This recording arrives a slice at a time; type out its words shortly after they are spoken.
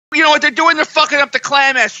you know what they're doing? They're fucking up the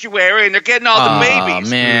clam estuary and they're getting all the babies.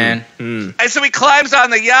 Oh, man. And so he climbs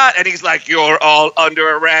on the yacht and he's like, you're all under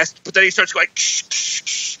arrest. But then he starts going, shh, shh,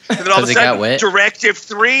 shh. And then all of a sudden, Directive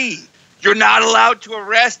 3. You're not allowed to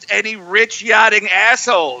arrest any rich yachting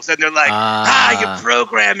assholes. And they're like, you're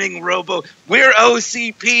programming Robo. We're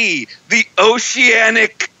OCP, the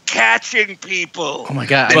Oceanic Catching People. Oh, my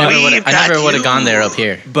God. I never would have gone there up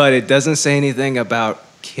here. But it doesn't say anything about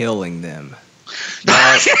killing them.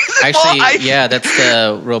 Actually, yeah, that's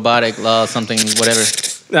the robotic law, something, whatever.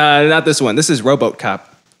 Not this one. This is Rowboatcop.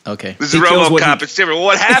 Okay. This is Rowboatcop. It's different.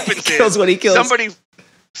 What happens kills is what he kills.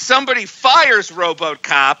 Somebody fires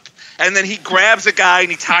Rowboatcop, and then he grabs a guy and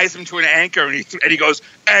he ties him to an anchor, and he goes,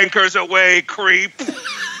 "Anchors away, creep."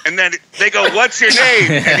 And then they go, "What's your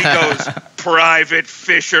name?" And he goes, "Private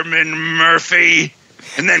Fisherman Murphy."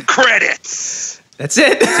 And then credits. That's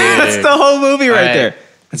it. That's the whole movie right there.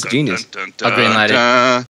 That's genius. I'll greenlight it.